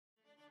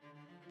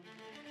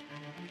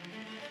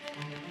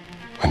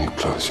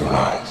Close your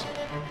eyes.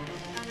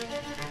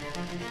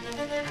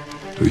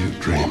 Do you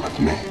dream of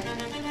me?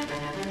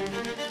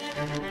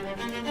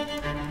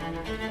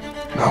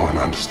 No one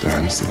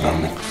understands the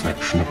lonely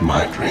perfection of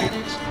my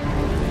dreams.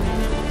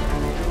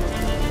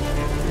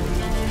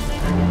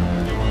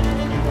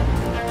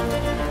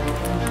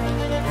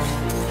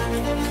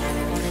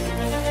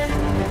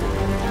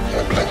 In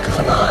a blink of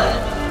an eye,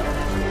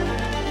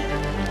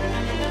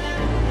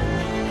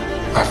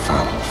 I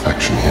found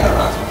perfection here.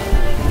 I've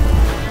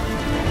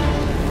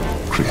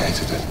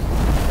created it.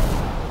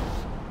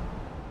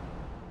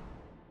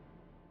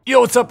 Yo,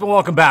 what's up and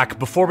welcome back.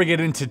 Before we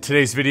get into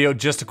today's video,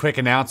 just a quick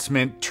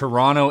announcement.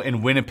 Toronto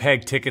and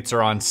Winnipeg tickets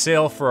are on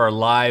sale for our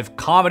live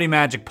Comedy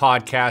Magic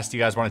podcast. You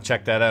guys want to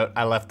check that out?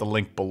 I left the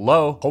link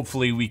below.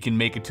 Hopefully we can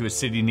make it to a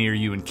city near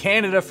you in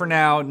Canada for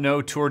now.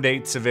 No tour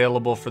dates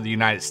available for the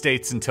United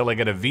States until I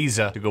get a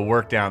visa to go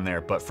work down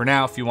there. But for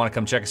now, if you want to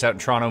come check us out in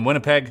Toronto and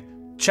Winnipeg,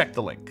 check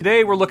the link.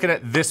 Today we're looking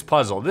at this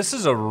puzzle. This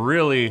is a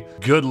really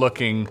good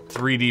looking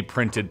 3D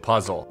printed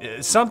puzzle.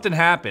 Something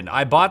happened.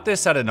 I bought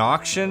this at an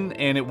auction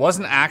and it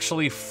wasn't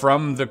actually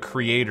from the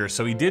creator.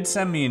 So he did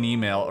send me an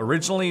email.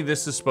 Originally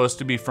this is supposed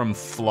to be from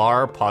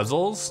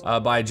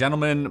FlarPuzzles by a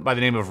gentleman by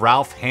the name of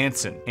Ralf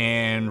Hansen.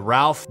 And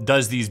Ralph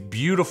does these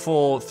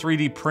beautiful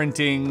 3D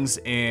printings,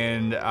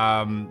 and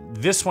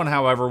this one,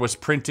 however, was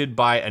printed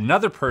by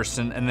another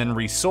person and then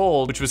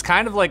resold, which was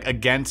kind of like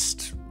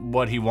against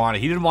what he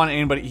wanted. He didn't want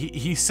anybody,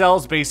 he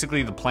sells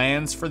basically the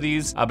plans for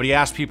these, but he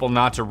asked people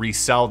not to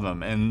resell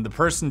them, and the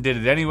person did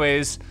it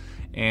anyways,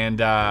 and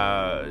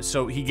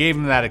so he gave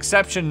him that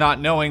exception,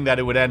 not knowing that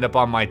it would end up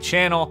on my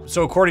channel.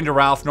 So according to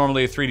Ralph,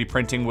 normally a 3D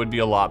printing would be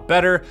a lot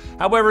better.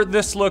 However,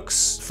 this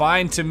looks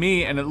fine to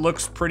me and it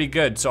looks pretty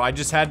good. So I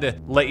just had to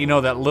let you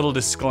know that little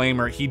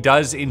disclaimer. He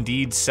does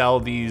indeed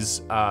sell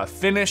these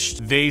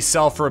finished. They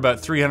sell for about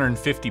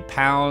 350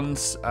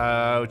 pounds,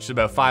 which is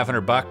about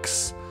 500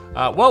 bucks.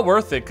 Well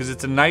worth it, because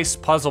it's a nice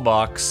puzzle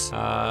box,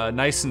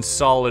 nice and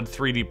solid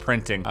 3D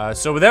printing.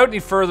 So without any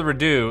further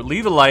ado,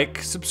 leave a like,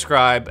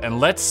 subscribe, and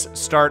let's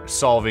start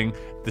solving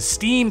the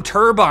Steam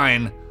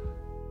Turbine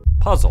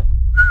Puzzle.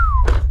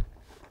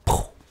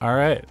 All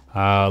right,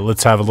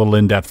 let's have a little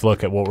in-depth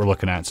look at what we're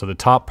looking at. So the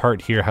top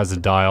part here has a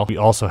dial. We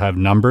also have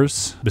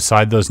numbers.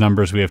 Beside those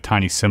numbers, we have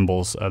tiny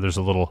symbols. There's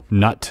a little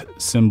nut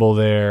symbol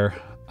there,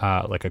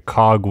 like a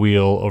cog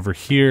wheel over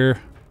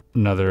here.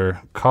 Another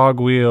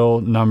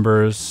cogwheel,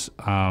 numbers,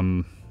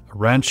 a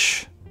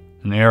wrench,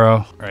 an arrow.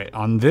 All right,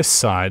 on this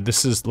side,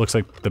 looks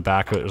like the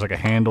back of it. There's like a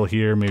handle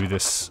here. Maybe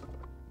this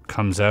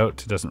comes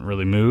out. It doesn't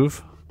really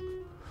move.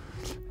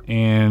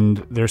 And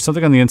there's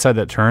something on the inside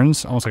that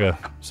turns, almost like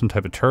some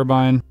type of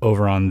turbine.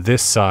 Over on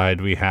this side,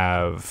 we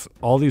have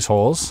all these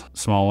holes,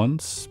 small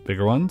ones,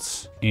 bigger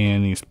ones,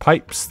 and these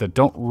pipes that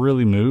don't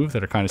really move,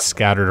 that are kind of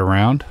scattered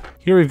around.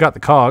 Here we've got the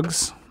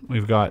cogs.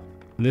 We've got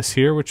this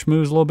here, which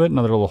moves a little bit,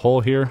 another little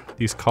hole here.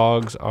 These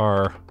cogs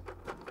are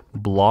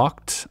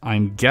blocked.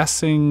 I'm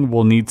guessing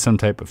we'll need some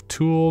type of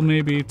tool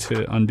maybe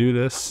to undo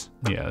this.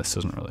 Yeah, this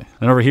doesn't really.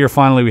 And over here,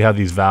 finally, we have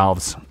these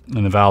valves.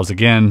 And the valves,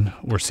 again,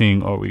 we're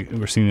seeing,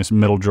 we're seeing this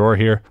middle drawer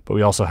here, but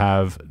we also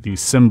have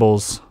these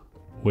symbols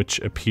which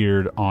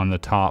appeared on the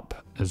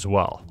top as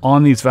well.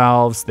 On these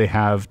valves, they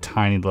have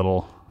tiny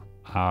little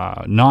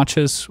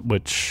notches,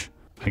 which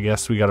I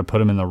guess we got to put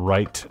them in the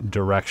right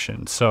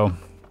direction. So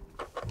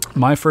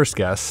my first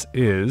guess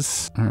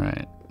is, all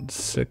right,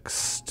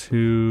 6,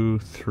 2,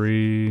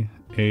 3,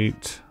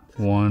 8,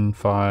 1,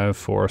 5,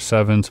 4,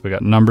 7. So we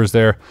got numbers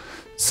there.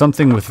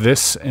 Something with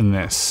this and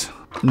this.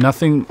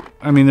 Nothing,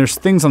 I mean, there's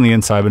things on the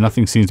inside, but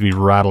nothing seems to be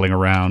rattling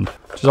around,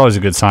 which is always a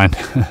good sign.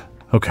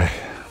 Okay.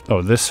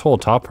 Oh, this whole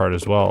top part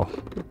as well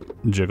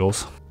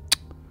jiggles.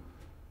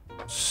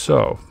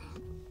 So,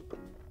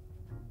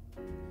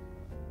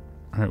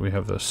 all right, we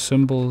have the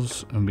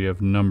symbols and we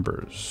have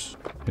numbers.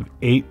 We have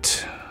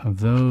 8 of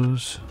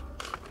those.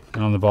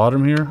 And on the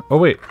bottom here, oh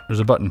wait, there's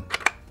a button.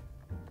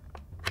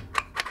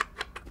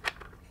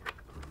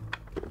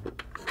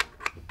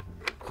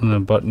 And the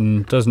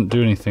button doesn't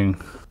do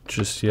anything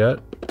just yet.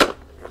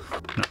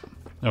 No,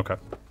 okay.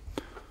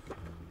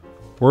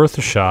 Worth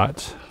a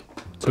shot.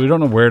 So we don't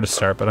know where to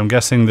start, but I'm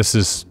guessing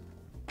this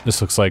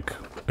looks like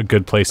a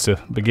good place to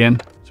begin.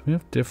 So we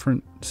have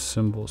different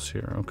symbols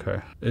here,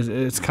 okay.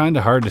 It's kind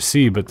of hard to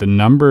see, but the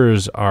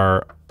numbers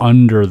are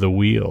under the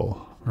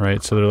wheel,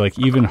 right? So they're like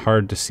even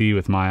hard to see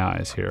with my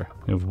eyes here.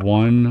 We have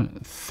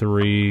 1,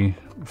 3,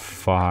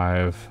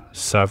 5,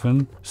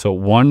 7. So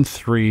 1,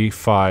 3,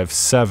 5,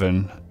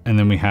 7, and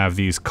then we have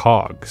these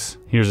cogs.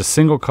 Here's a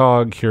single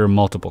cog, here are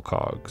multiple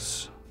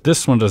cogs.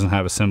 This one doesn't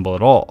have a symbol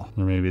at all,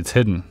 or maybe it's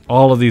hidden.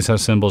 All of these have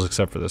symbols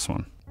except for this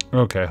one.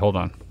 Okay, hold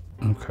on.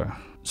 Okay,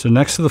 so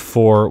next to the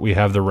 4, we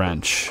have the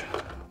wrench.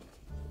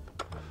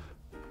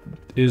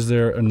 Is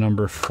there a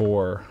number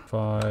 4?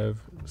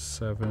 5,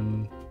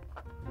 7,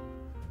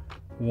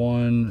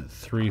 1,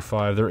 3,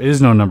 5. There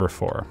is no number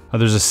 4.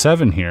 There's a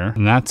 7 here,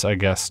 and that's, I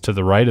guess, to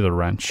the right of the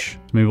wrench.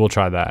 Maybe we'll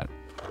try that.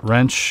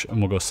 Wrench, and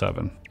we'll go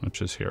 7,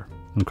 which is here.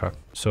 Okay,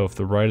 so if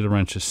the right of the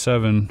wrench is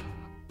 7,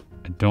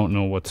 I don't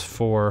know what's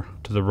 4.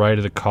 To the right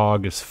of the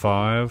cog is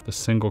 5. The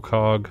single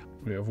cog,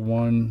 we have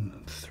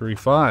 1, 3,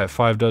 5.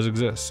 5 does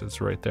exist,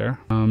 it's right there.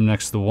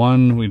 Next to the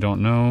 1, we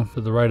don't know.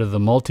 To the right of the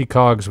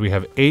multi-cogs, we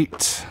have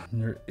 8.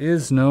 There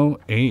is no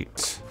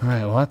 8. All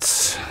right, well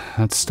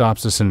that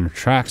stops us in our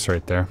tracks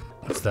right there.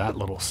 What's that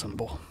little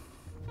symbol?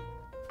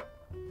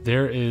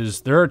 There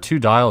are 2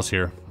 dials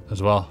here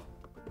as well.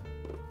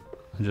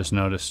 I just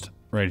noticed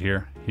right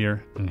here,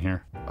 here, and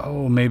here.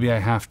 Oh, maybe I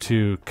have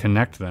to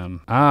connect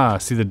them. Ah,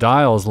 see the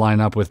dials line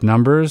up with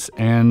numbers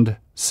and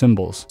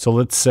symbols. So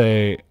let's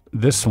say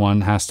this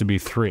one has to be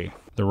 3.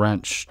 The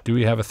wrench, do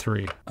we have a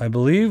 3? I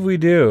believe we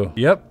do.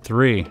 Yep,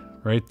 3,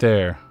 right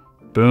there.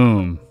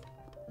 Boom.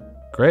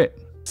 Great.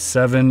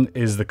 7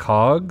 is the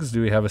cogs.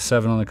 Do we have a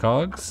 7 on the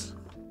cogs?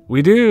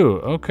 We do.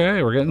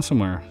 Okay, we're getting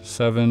somewhere.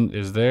 7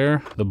 is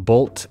there. The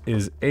bolt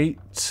is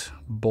 8.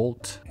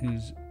 Bolt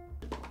is...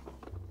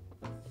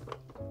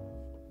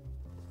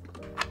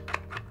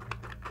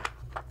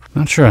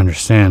 Not sure I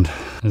understand.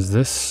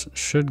 This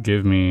should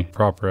give me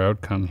proper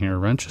outcome here.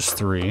 Wrench is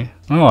 3.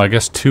 Oh, I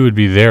guess 2 would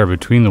be there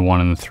between the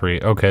 1 and the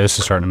 3. Okay, this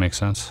is starting to make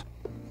sense.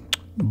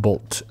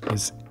 Bolt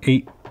is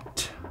 8.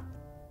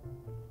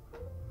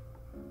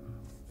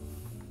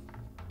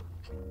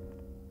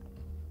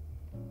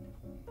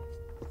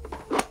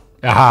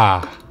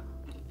 Aha!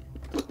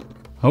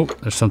 Oh,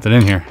 there's something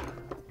in here.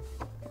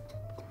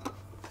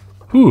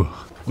 Whew.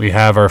 We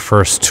have our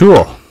first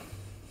tool.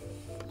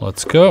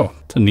 Let's go.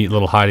 It's a neat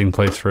little hiding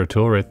place for a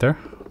tool right there.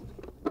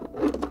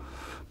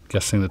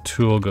 Guessing the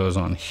tool goes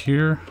on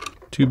here.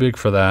 Too big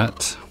for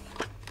that.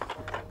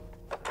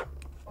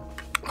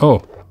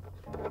 Oh.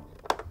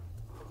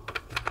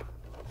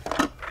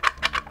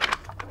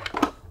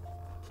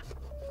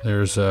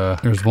 There's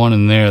one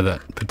in there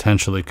that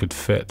potentially could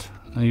fit.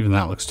 Even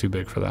that looks too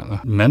big for that though.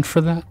 Meant for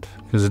that?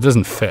 Because it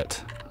doesn't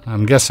fit.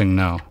 I'm guessing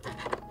no.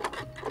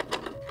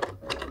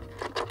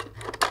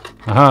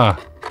 Aha!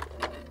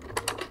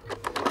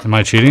 Am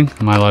I cheating?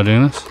 Am I allowed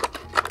doing this?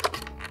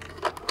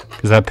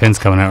 Because that pin's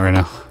coming out right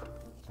now.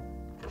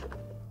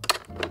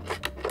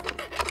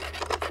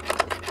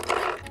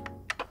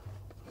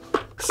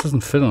 This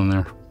doesn't fit on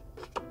there.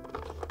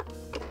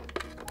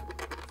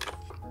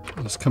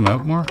 Does this come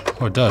out more?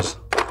 Oh, it does.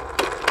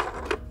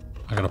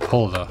 I gotta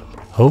pull though.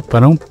 Hope I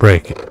don't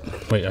break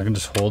it. Wait, I can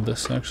just hold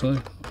this actually.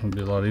 It'll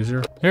be a lot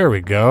easier. There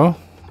we go.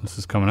 This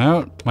is coming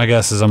out. My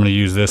guess is I'm gonna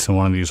use this in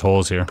one of these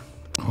holes here.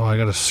 Oh, I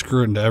gotta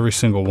screw it into every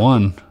single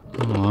one.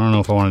 Oh, I don't know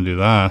if I want to do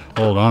that.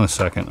 Hold on a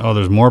second. Oh,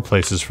 there's more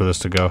places for this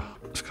to go.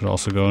 This could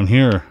also go in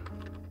here.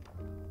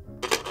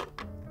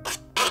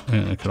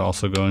 And it could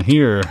also go in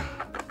here.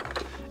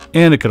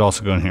 And it could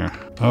also go in here.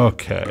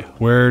 Okay,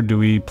 where do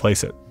we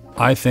place it?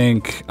 I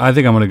think I'm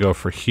gonna go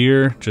for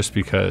here just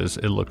because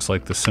it looks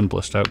like the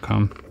simplest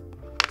outcome.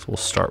 So we'll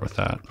start with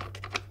that.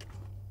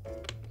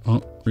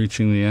 Oh,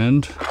 reaching the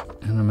end.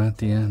 And I'm at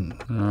the end.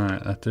 All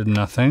right, that did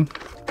nothing.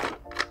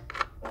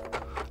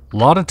 A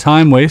lot of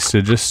time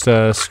wasted just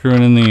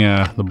screwing in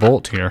the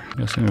bolt here. I'm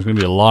guessing there's gonna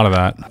be a lot of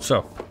that.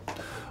 So,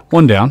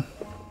 one down.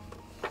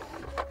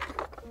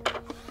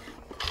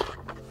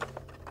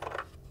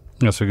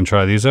 Guess we can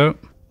try these out.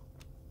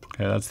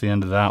 Okay, that's the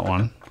end of that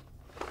one.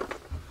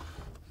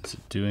 Is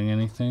it doing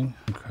anything?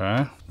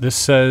 Okay. This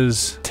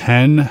says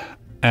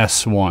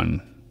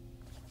 10S1.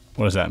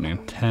 What does that mean?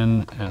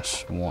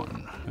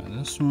 10S1. Okay,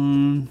 this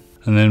one.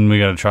 And then we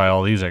gotta try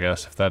all these, I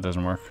guess, if that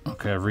doesn't work.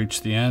 Okay, I've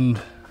reached the end.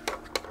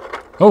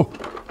 Oh!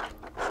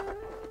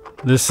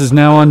 This is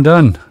now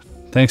undone,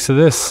 thanks to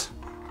this.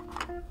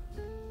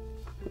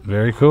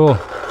 Very cool.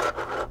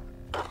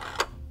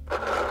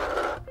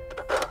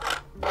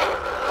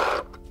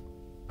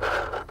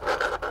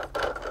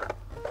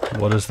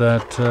 What does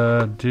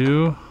that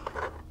do?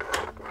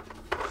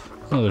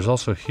 Oh, there's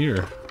also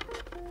here.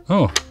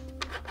 Oh.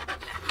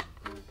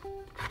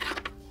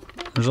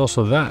 There's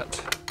also that.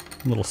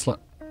 Little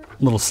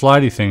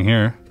slidey thing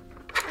here.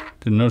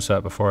 Didn't notice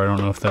that before. I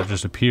don't know if that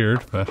just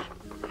appeared, but...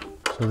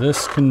 So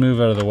this can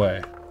move out of the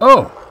way.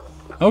 Oh!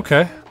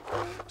 Okay.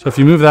 So if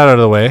you move that out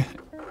of the way,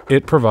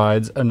 it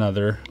provides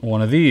another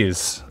one of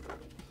these.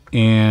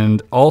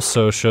 And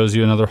also shows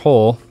you another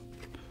hole.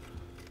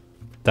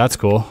 That's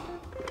cool.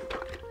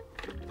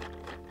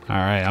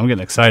 Alright, I'm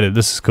getting excited.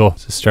 This is cool.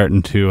 This is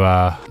starting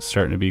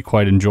to be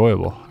quite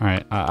enjoyable.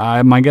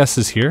 Alright, my guess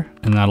is here,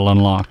 and that'll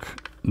unlock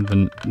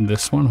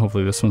this one.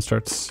 Hopefully this one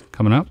starts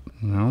coming up.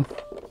 No.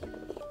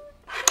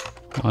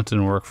 Well, that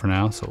didn't work for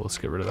now, so let's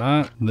get rid of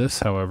that. This,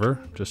 however,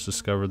 just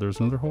discovered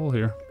there's another hole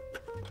here.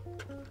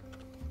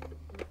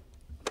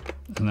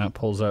 And that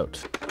pulls out.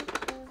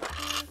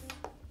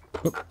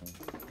 Whoop.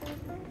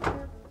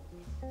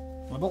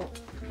 My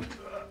bolt.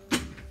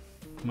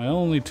 My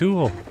only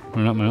tool.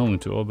 Or not my only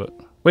tool, but...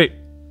 Wait.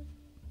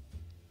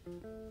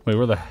 Wait,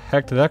 where the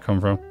heck did that come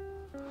from?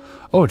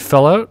 Oh, it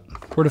fell out?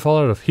 Where'd it fall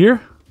out of?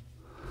 Here?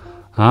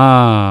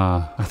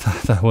 Ah, I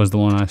thought that was the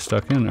one I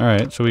stuck in.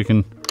 Alright, so we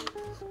can...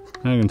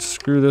 I can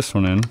screw this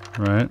one in,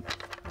 right?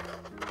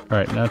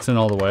 Alright, that's in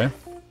all the way.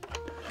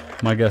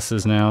 My guess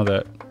is now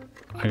that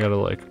I gotta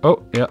like...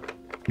 Oh, yeah.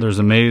 There's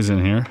a maze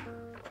in here.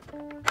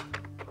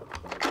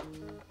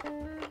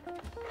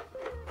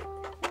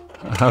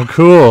 How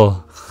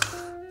cool.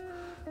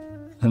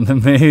 And the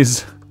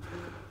maze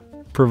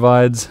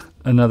provides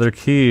another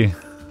key.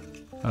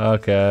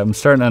 Okay, I'm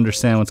starting to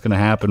understand what's going to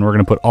happen. We're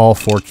going to put all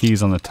 4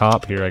 keys on the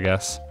top here, I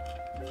guess.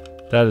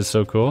 That is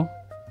so cool.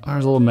 Oh,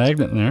 there's a little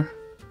magnet in there.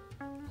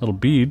 Little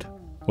bead.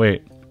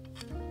 Wait.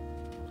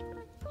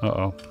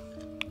 Uh-oh.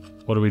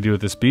 What do we do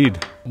with this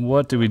bead?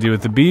 What do we do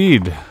with the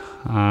bead?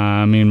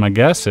 I mean, my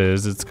guess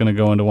is it's going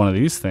to go into one of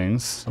these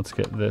things. Let's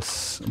get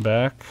this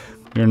back.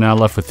 We're now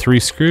left with 3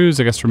 screws.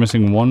 I guess we're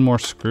missing 1 more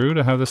screw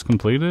to have this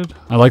completed.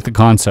 I like the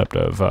concept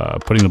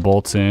of putting the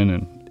bolts in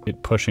and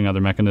it pushing other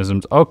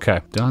mechanisms.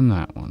 Okay, done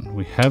that one.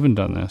 We haven't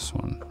done this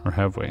one. Or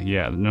have we?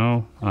 Yeah,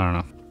 no, I don't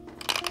know.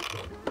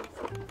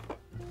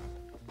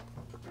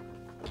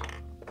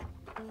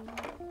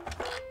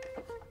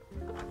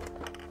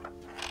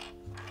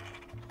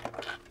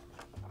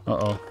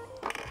 Uh-oh.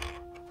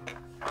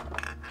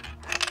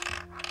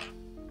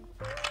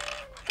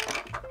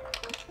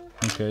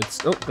 Okay,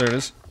 it's, oh, there it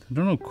is. I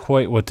don't know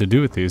quite what to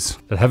do with these.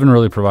 That haven't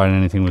really provided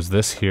anything was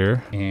this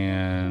here.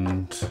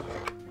 And,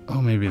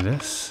 oh, maybe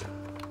this.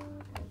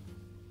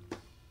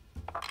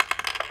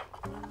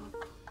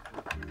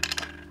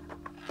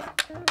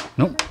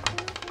 Nope.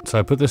 So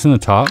I put this in the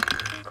top.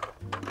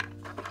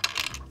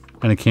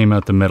 And it came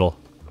out the middle.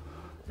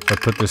 If I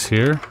put this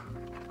here,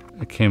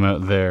 it came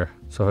out there.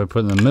 So if I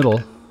put it in the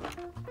middle,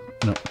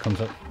 no, it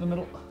comes out the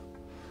middle.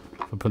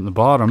 If I put it in the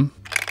bottom,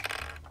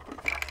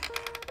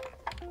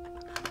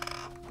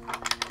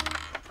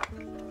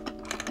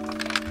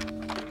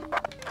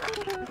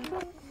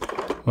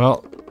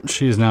 well,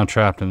 she is now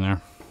trapped in there.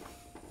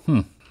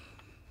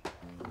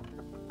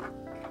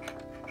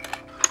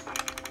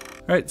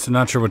 Alright, so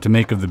not sure what to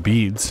make of the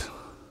beads.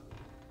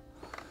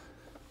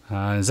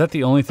 Is that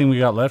the only thing we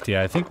got left?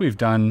 Yeah, I think we've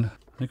done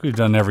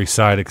every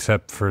side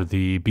except for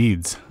the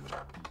beads.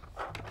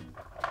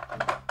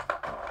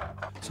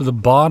 So the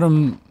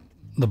bottom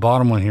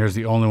one here is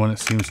the only one that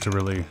seems to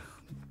really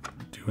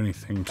do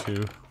anything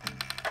to.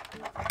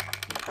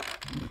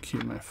 Let me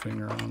keep my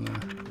finger on there.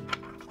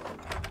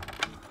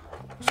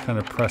 Just kind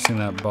of pressing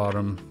that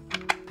bottom.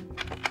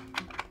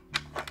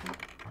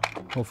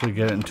 Hopefully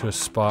get it into a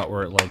spot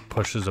where it like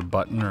pushes a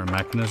button or a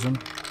mechanism.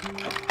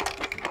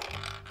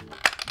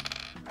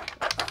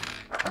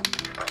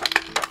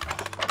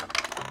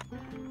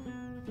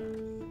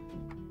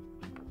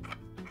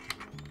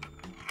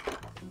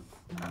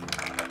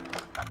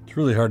 It's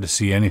really hard to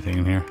see anything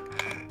in here.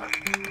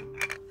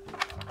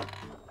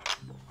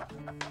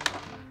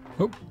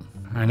 Oh,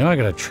 I know I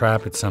gotta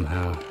trap it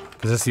somehow.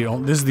 Because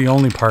this is the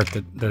only part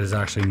that is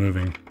actually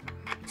moving.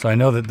 So I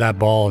know that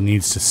ball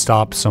needs to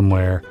stop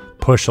somewhere,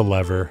 push a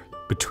lever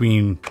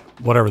between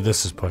whatever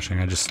this is pushing.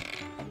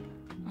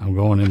 I'm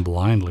going in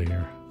blindly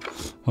here.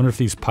 Wonder if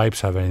these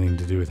pipes have anything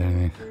to do with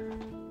anything.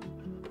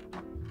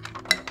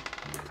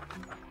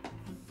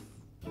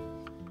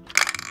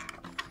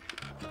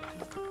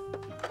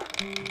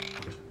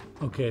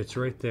 Okay, it's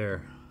right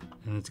there.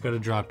 And it's got to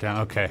drop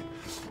down. Okay,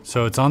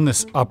 so it's on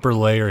this upper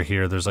layer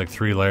here. There's like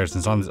 3 layers, and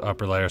it's on this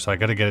upper layer. So I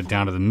got to get it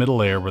down to the middle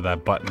layer where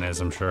that button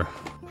is, I'm sure.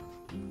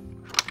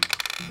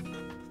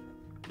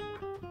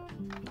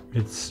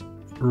 It's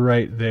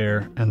right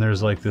there, and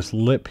there's like this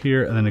lip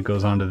here, and then it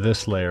goes onto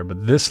this layer.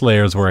 But this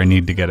layer is where I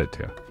need to get it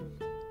to.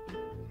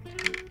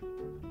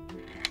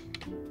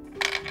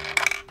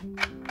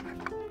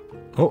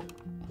 Oh.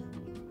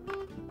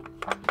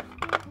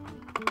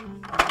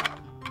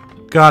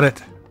 Got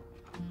it.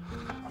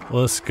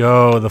 Let's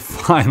go, the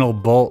final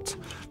bolt.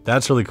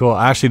 That's really cool.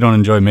 I actually don't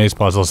enjoy maze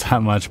puzzles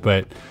that much,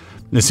 but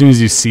as soon as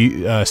you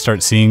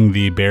start seeing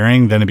the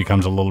bearing, then it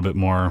becomes a little bit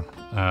more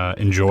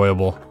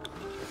enjoyable.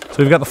 So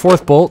we've got the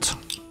 4th bolt.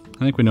 I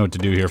think we know what to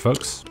do here,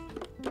 folks.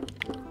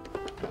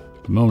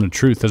 The moment of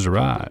truth has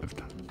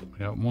arrived. We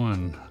got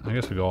 1. I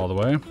guess we go all the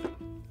way.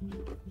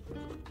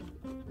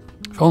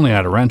 If only I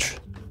had a wrench.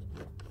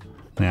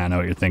 Yeah, I know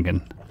what you're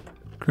thinking.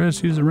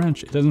 Chris, use a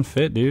wrench. It doesn't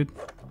fit, dude.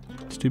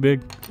 It's too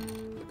big.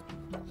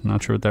 I'm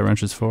not sure what that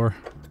wrench is for.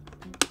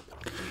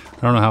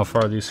 I don't know how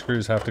far these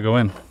screws have to go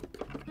in.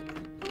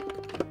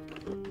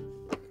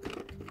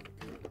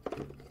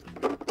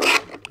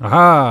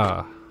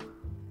 Aha!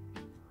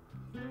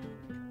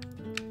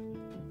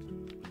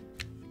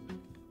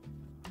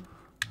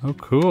 Oh,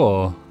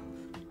 cool.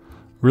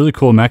 Really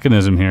cool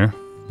mechanism here.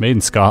 Made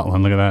in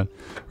Scotland, look at that.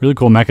 Really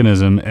cool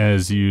mechanism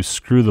as you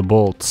screw the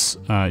bolts.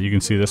 You can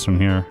see this one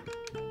here.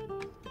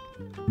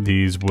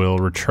 These will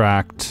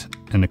retract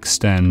and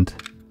extend.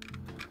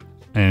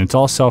 And it's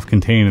all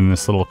self-contained in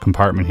this little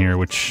compartment here,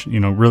 which, you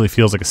know, really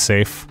feels like a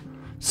safe.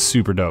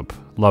 Super dope.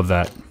 Love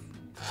that.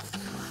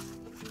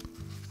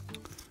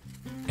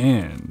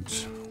 And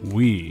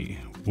we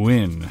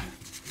win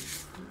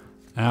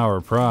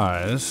our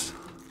prize.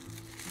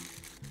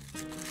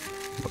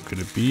 What could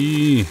it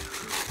be?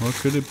 What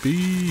could it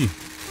be?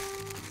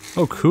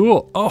 Oh,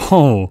 cool.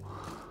 Oh!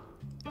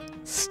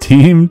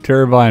 Steam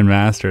Turbine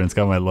Master, and it's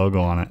got my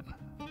logo on it.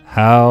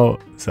 How?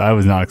 So I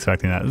was not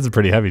expecting that. This is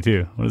pretty heavy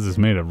too. What is this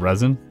made of?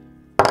 Resin?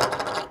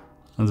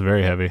 That's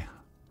very heavy.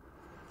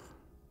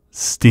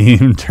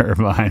 Steam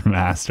Turbine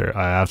Master.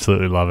 I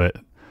absolutely love it.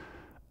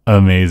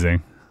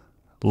 Amazing.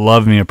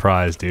 Love me a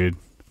prize, dude.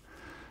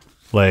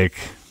 Like,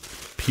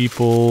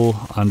 people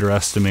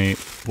underestimate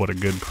what a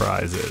good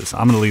prize is.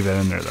 I'm going to leave that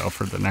in there, though,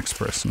 for the next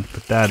person.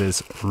 But that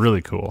is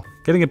really cool.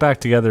 Getting it back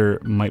together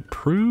might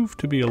prove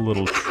to be a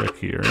little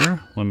trickier.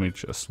 Let me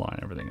just line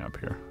everything up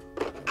here.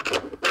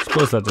 I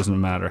suppose that doesn't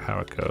matter how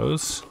it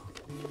goes.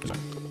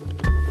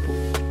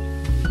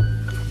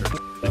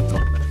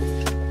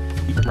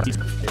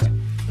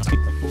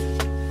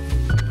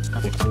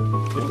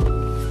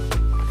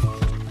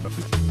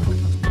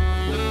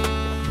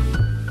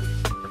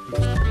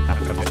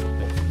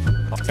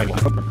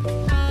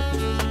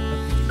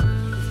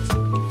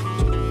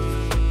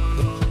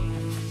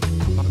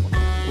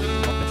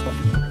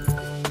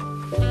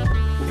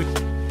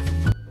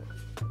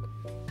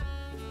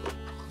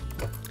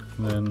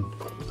 And then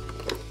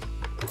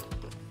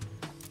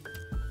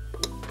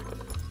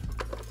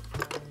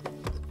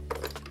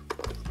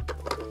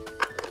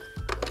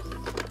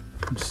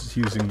I'm just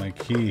using my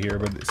key here,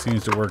 but it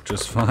seems to work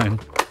just fine.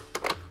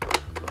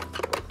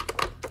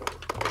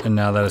 And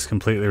now that is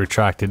completely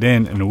retracted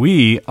in, and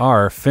we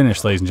are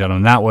finished, ladies and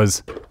gentlemen. That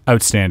was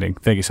outstanding.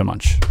 Thank you so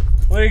much.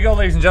 Well, there you go,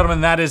 ladies and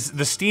gentlemen. That is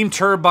the Steam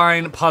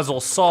Turbine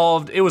puzzle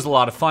solved. It was a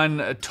lot of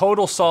fun. A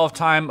total solve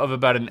time of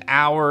about an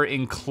hour,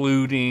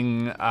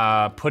 including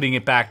putting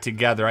it back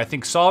together. I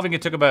think solving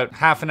it took about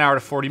half an hour to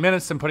 40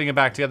 minutes, and putting it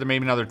back together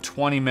maybe another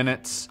 20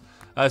 minutes.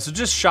 So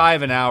just shy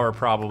of an hour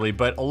probably,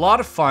 but a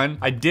lot of fun.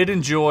 I did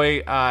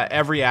enjoy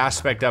every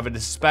aspect of it,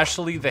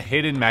 especially the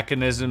hidden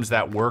mechanisms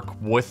that work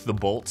with the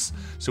bolts.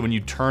 So when you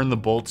turn the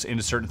bolts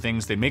into certain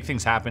things, they make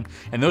things happen,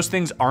 and those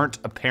things aren't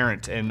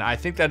apparent, and I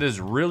think that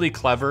is really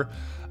clever.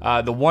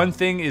 The one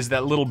thing is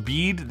that little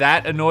bead,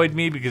 that annoyed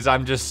me because I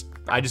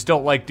just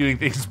don't like doing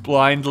things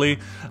blindly,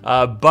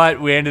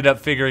 but we ended up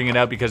figuring it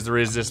out because there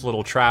is this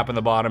little trap in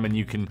the bottom, and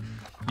you can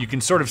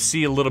sort of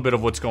see a little bit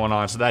of what's going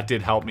on, so that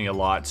did help me a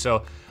lot.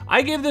 So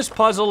I give this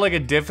puzzle like a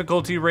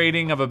difficulty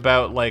rating of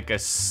about like a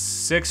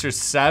 6 or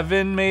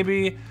 7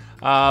 maybe,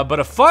 but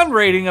a fun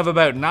rating of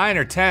about 9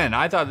 or 10.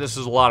 I thought this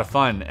was a lot of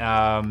fun.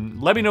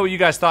 Let me know what you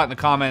guys thought in the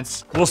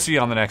comments. We'll see you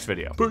on the next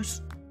video.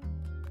 Peace.